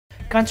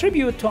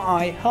contribute to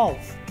eye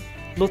health.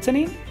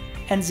 Lutein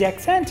and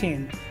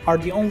zeaxanthin are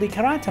the only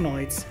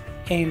carotenoids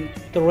in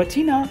the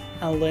retina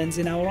and lens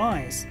in our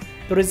eyes.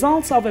 The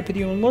results of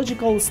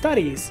epidemiological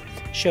studies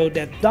show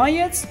that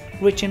diets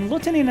rich in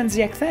lutein and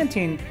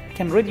zeaxanthin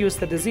can reduce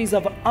the disease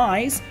of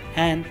eyes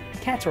and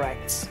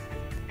cataracts.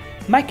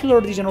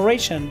 Macular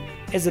degeneration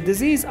is a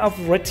disease of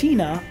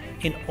retina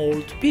in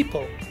old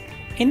people.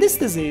 In this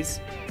disease,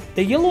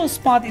 the yellow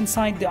spot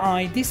inside the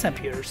eye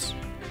disappears.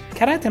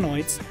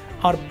 Carotenoids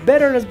are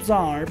better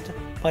absorbed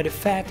by the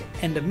fat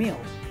in the meal.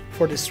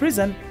 For this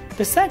reason,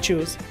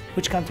 pistachios,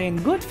 which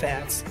contain good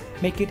fats,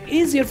 make it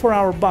easier for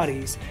our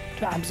bodies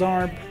to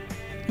absorb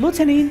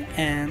lutein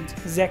and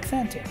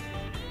zeaxanthin.